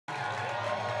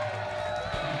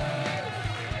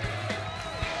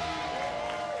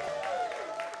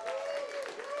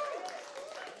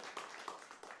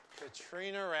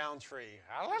Trina Roundtree.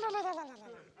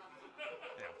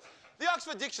 The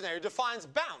Oxford Dictionary defines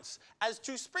bounce as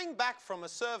to spring back from a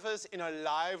surface in a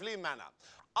lively manner.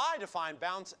 I define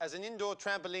bounce as an indoor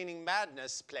trampolining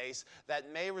madness place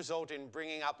that may result in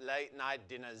bringing up late-night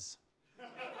dinners.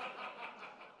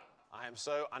 I am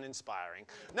so uninspiring.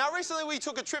 Now, recently we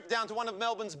took a trip down to one of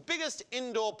Melbourne's biggest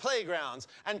indoor playgrounds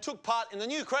and took part in the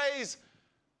new craze,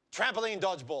 trampoline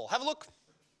dodgeball. Have a look.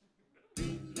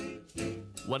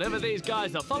 Whatever these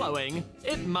guys are following,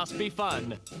 it must be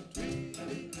fun.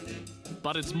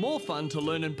 But it's more fun to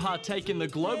learn and partake in the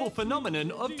global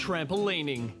phenomenon of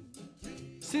trampolining.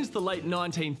 Since the late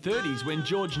 1930s, when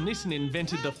George Nissen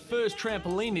invented the first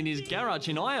trampoline in his garage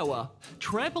in Iowa,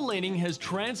 trampolining has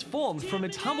transformed from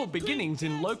its humble beginnings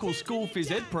in local school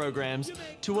phys ed programs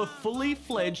to a fully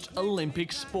fledged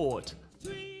Olympic sport.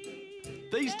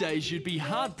 These days, you'd be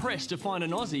hard-pressed to find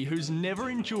an Aussie who's never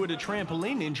endured a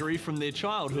trampoline injury from their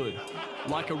childhood.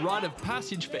 Like a rite of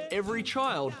passage for every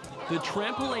child, the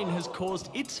trampoline has caused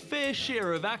its fair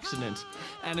share of accidents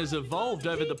and has evolved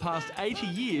over the past 80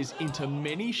 years into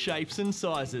many shapes and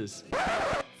sizes.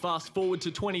 Fast forward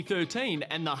to 2013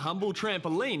 and the humble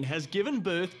trampoline has given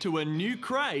birth to a new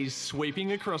craze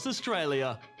sweeping across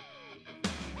Australia.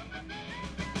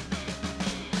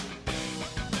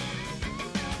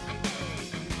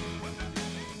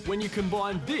 When you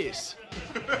combine this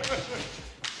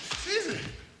Easy.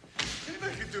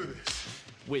 Anybody can do this.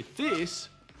 With this,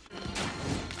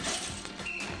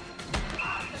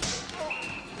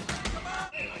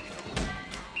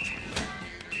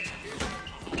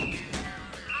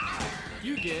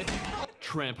 you get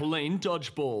trampoline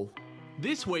dodgeball.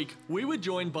 This week, we were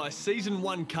joined by Season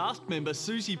 1 cast member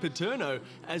Susie Paterno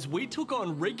as we took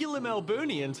on regular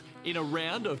Melburnians in a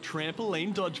round of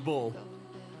trampoline dodgeball.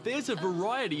 There's a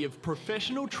variety of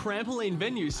professional trampoline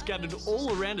venues scattered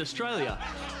all around Australia,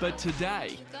 but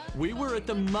today we were at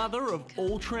the mother of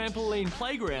all trampoline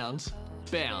playgrounds,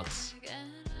 Bounce.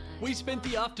 We spent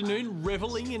the afternoon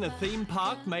revelling in a theme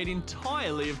park made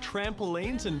entirely of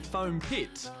trampolines and foam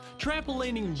pits.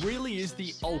 Trampolining really is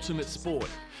the ultimate sport,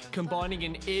 combining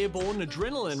an airborne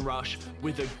adrenaline rush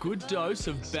with a good dose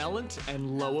of balance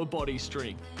and lower body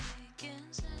strength.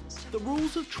 The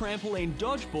rules of trampoline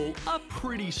dodgeball are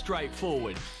pretty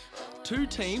straightforward. 2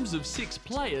 teams of 6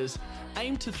 players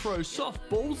aim to throw soft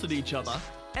balls at each other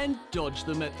and dodge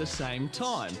them at the same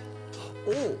time,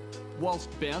 all whilst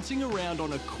bouncing around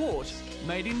on a court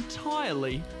made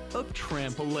entirely of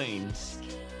trampolines.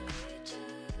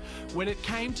 When it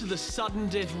came to the sudden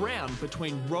death round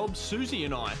between Rob, Susie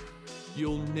and I,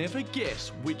 you'll never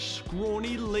guess which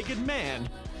scrawny-legged man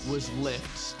was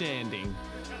left standing.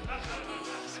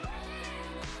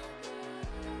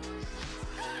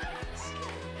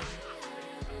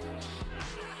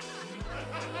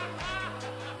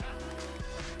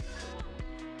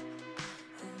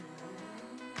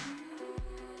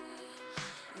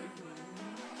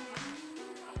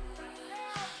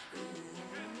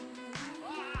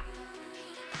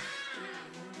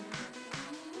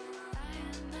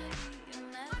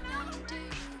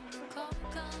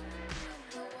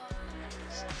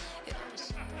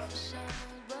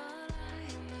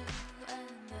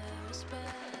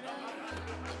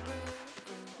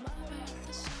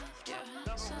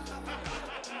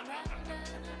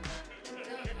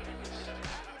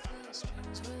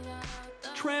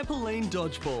 Trampoline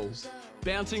dodgeball,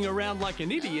 bouncing around like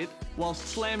an idiot whilst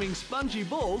slamming spongy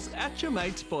balls at your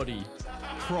mate's body.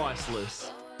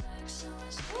 Priceless.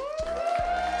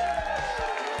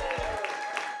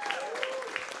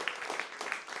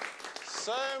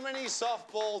 So many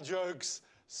softball jokes,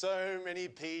 so many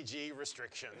PG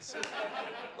restrictions.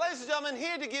 Ladies and gentlemen,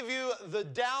 here to give you the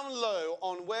down low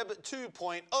on Web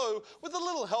 2.0 with a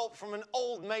little help from an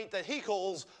old mate that he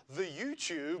calls the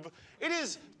YouTube, it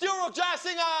is Dilruk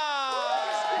Jayasinha!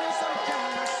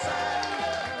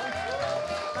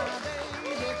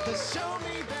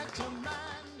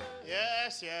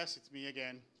 Yes, it's me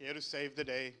again, here to save the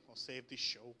day, or save the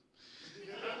show.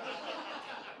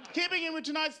 Keeping in with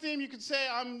tonight's theme, you could say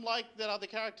I'm like that other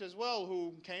character as well,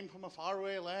 who came from a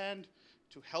faraway land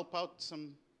to help out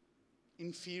some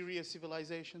inferior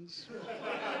civilizations.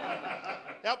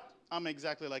 Yep, I'm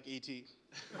exactly like E.T.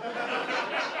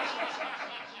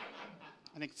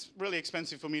 And it's really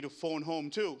expensive for me to phone home,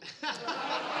 too.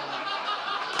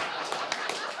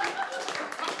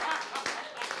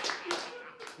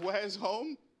 Where's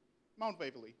home? Mount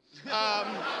Waverly.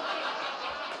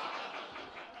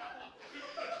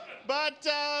 But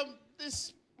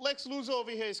this Lex Luthor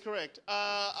over here is correct.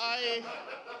 I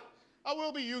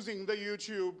will be using the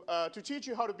YouTube to teach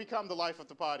you how to become the life of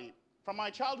the party. From my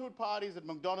childhood parties at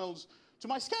McDonald's to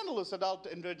my scandalous adult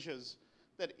adventures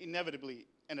that inevitably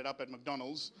ended up at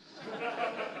McDonald's.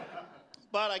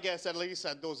 But I guess at least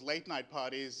at those late night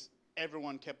parties,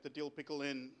 everyone kept the dill pickle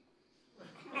in.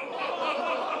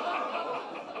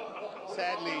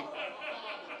 Sadly,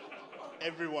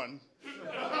 everyone.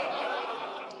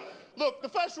 Look, the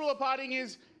first rule of partying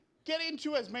is get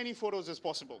into as many photos as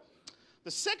possible.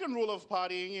 The second rule of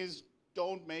partying is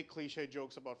don't make cliche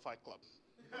jokes about Fight Club.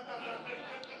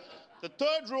 The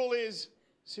third rule is,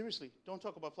 seriously, don't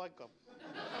talk about Fight Club.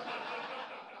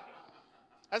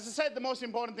 As I said, the most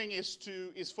important thing is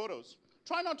photos.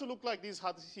 Try not to look like these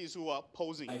hussies who are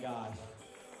posing. My gosh,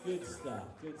 good stuff,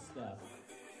 good stuff.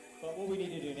 But what we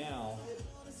need to do now,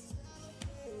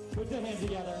 put your hands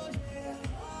together.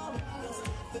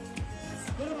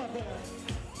 Get them up there.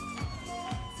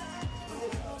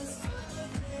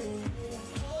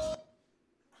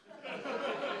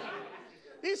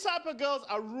 These type of girls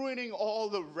are ruining all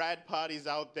the rad parties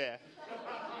out there.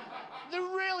 They're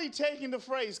really taking the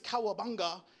phrase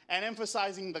cowabunga and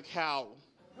emphasizing the cow.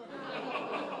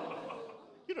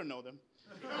 You don't know them.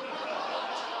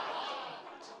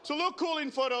 To look cool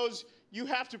in photos, you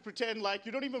have to pretend like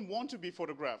you don't even want to be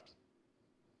photographed.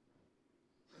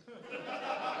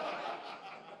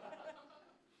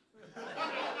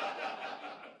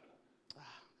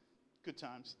 Good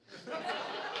times.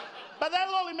 But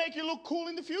that'll only make you look cool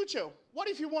in the future. What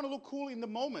if you want to look cool in the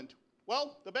moment?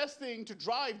 Well, the best thing to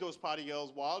drive those party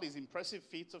girls wild is impressive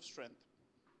feats of strength.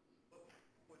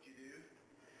 What you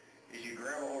do is you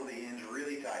grab hold of the ends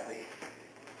really tightly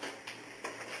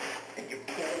and you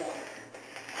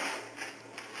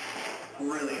pull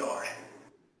really hard.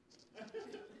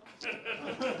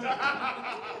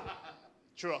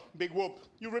 Sure, big whoop.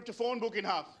 You ripped a phone book in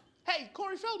half. Hey,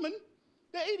 Corey Feldman,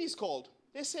 the 80s called.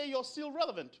 They say you're still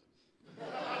relevant.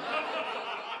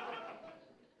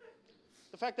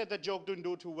 The fact that that joke didn't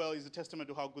do too well is a testament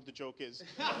to how good the joke is.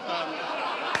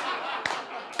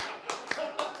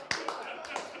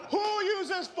 Who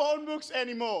uses phone books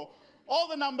anymore? All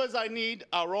the numbers I need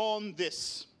are on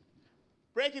this.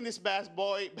 Breaking this bad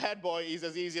boy is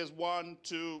as easy as 1,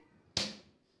 2.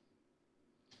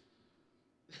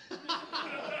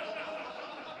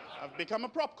 I've become a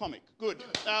prop comic. Good.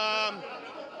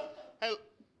 Hey,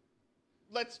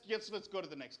 let's go to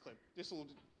the next clip. This will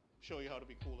show you how to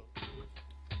be cooler.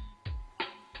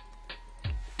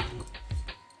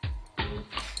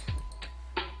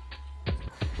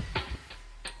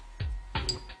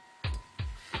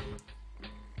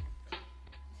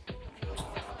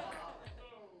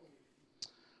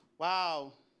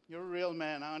 Wow, you're a real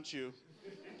man, aren't you?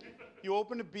 You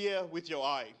opened a beer with your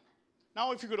eye.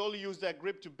 Now if you could only use that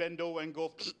grip to bend over and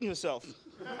go yourself.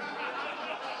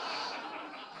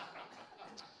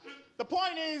 The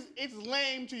point is, it's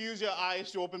lame to use your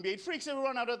eyes to open beer. It freaks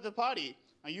everyone out at the party.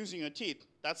 Now using your teeth,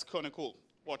 that's kind of cool.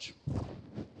 Watch.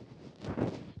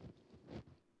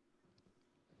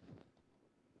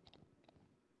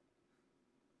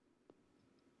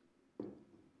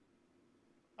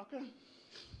 Okay.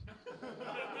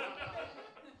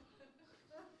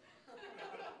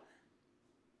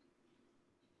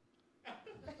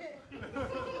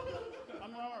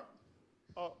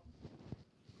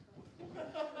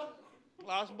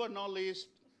 Last but not least,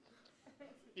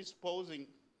 is posing.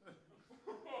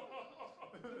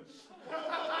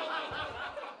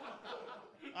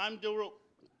 I'm Duro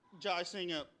Jai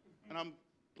Singer, and I'm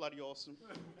bloody awesome.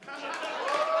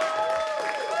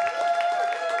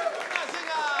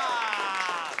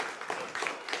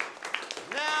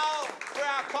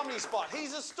 Comedy spot.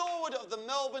 He's a stalwart of the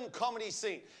Melbourne comedy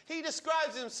scene. He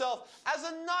describes himself as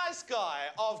a nice guy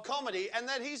of comedy and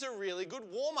that he's a really good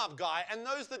warm-up guy and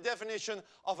knows the definition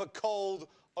of a cold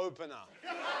opener.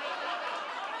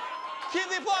 Keep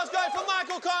the applause going for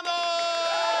Michael Connell!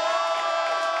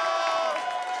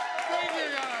 Thank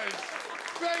you, guys.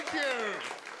 Thank you.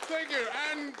 Thank you.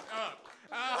 And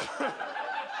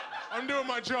I'm doing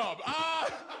my job.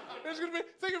 It's gonna be,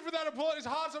 thank you for that applause. It's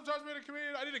hard sometimes being a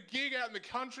comedian. I did a gig out in the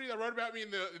country. They wrote about me in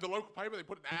the local paper. They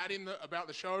put an ad in about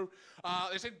the show.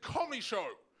 They said comedy show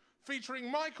featuring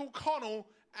Michael Connell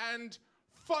and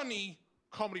funny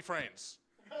comedy friends.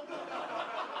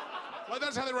 Like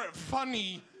that's how they wrote it,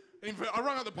 funny. I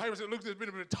rang out the paper and said, look, there's been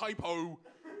a bit of a typo,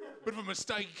 bit of a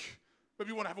mistake.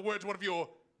 Maybe you want to have a word to one of your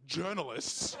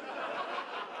journalists.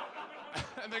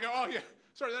 And they go, oh yeah,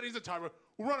 sorry, that is a typo.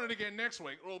 We'll run it again next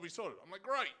week. It'll all be sorted. I'm like,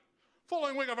 great.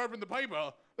 Following week, I've opened the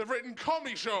paper. They've written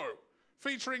comedy show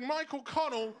featuring Michael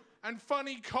Connell and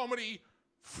funny comedy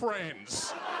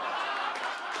friends.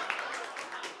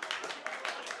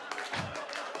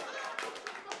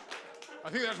 I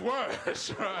think that's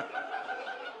worse.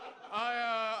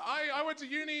 I went to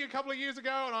uni a couple of years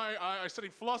ago, and I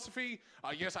studied philosophy.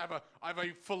 Yes, I have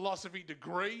a philosophy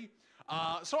degree.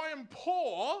 So I am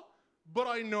poor, but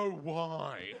I know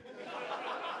why.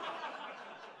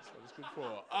 That's what it's good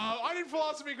for. I did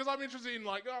philosophy because I'm interested in,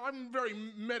 like, I'm very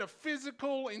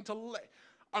metaphysical,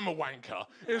 I'm a wanker.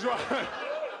 Is right.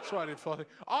 That's why I did philosophy.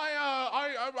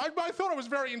 I thought I was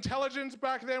very intelligent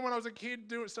back then when I was a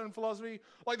kid studying philosophy.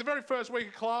 Like the very first week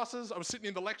of classes, I was sitting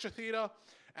in the lecture theatre,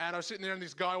 and I was sitting there, and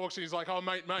this guy walks in. He's like, "Oh,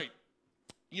 mate,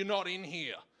 you're not in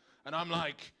here," and I'm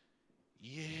like,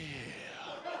 "Yeah."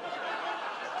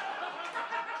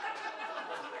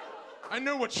 I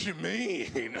know what you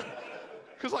mean.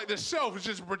 Because like the self is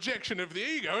just a projection of the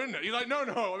ego, isn't it? You're like, no,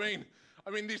 I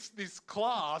mean this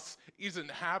class isn't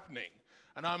happening.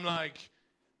 And I'm like,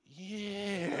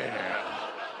 yeah.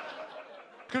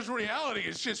 Because reality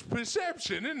is just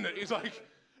perception, isn't it? He's like,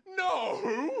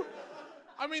 no.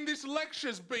 I mean, this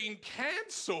lecture's been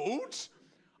cancelled.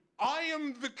 I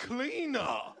am the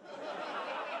cleaner.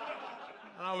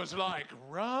 And I was like,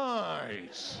 right.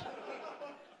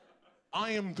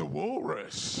 I am the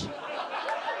walrus.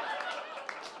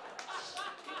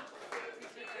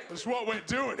 That's what we're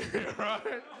doing here,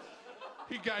 right?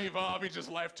 He gave up, he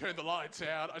just left, turned the lights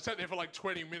out. I sat there for like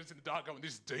 20 minutes in the dark going,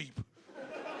 this is deep.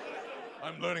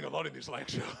 I'm learning a lot in this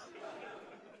lecture.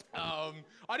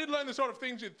 I did learn the sort of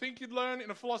things you'd think you'd learn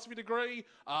in a philosophy degree.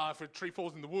 If a tree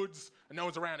falls in the woods and no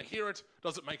one's around to hear it,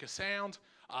 does it make a sound?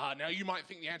 Now you might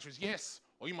think the answer is yes,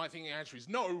 or you might think the answer is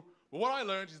no, but what I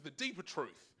learned is the deeper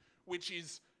truth, which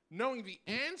is knowing the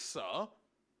answer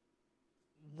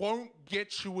won't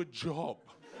get you a job.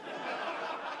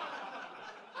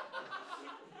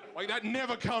 Like, that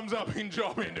never comes up in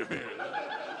job interviews.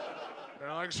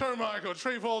 Like, so Michael, a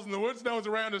tree falls in the woods, no one's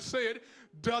around to see it.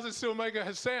 Does it still make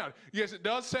a sound? Yes, it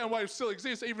does. Sound waves still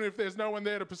exist, even if there's no one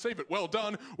there to perceive it. Well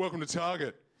done. Welcome to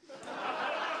Target.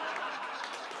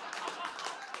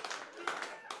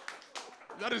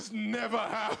 That has never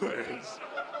happened.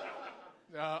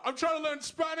 I'm trying to learn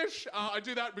Spanish. I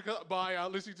do that by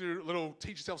listening to little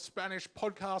Teach Yourself Spanish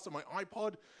podcasts on my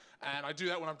iPod, and I do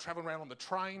that when I'm traveling around on the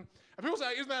train. And people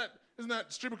say, isn't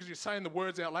that stupid because you're saying the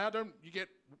words out loud? Don't you get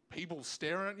people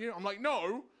staring at you? I'm like,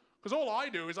 no, because all I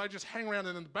do is I just hang around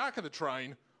in the back of the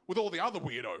train with all the other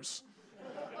weirdos.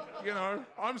 You know,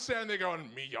 I'm standing there going,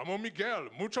 me llamo Miguel,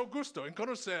 mucho gusto en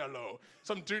conocerlo.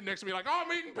 Some dude next to me like, oh,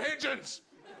 I'm eating pigeons.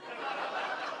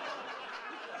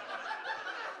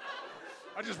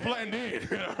 I just blend in,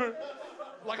 you know?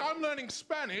 Like, I'm learning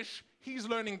Spanish, he's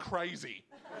learning crazy.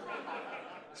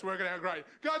 It's working out great.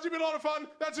 Guys, you've been a lot of fun.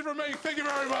 That's it from me. Thank you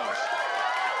very much.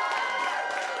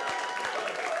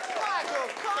 Michael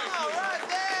Connell, right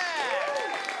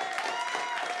there.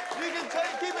 You can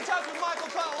keep in touch with Michael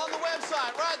Connell on the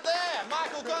website, right there,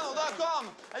 michaelconnell.com.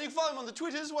 And you can follow him on the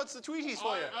Twitters. What's the tweeties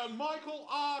for you? Michael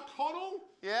R. Connell.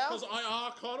 Yeah? Because I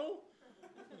R. Connell.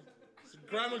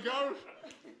 Grammar go.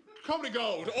 Comedy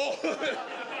Gold. Oh.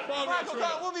 Michael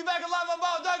Connell, we'll be back at Live on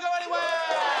Bowen. Don't go anywhere!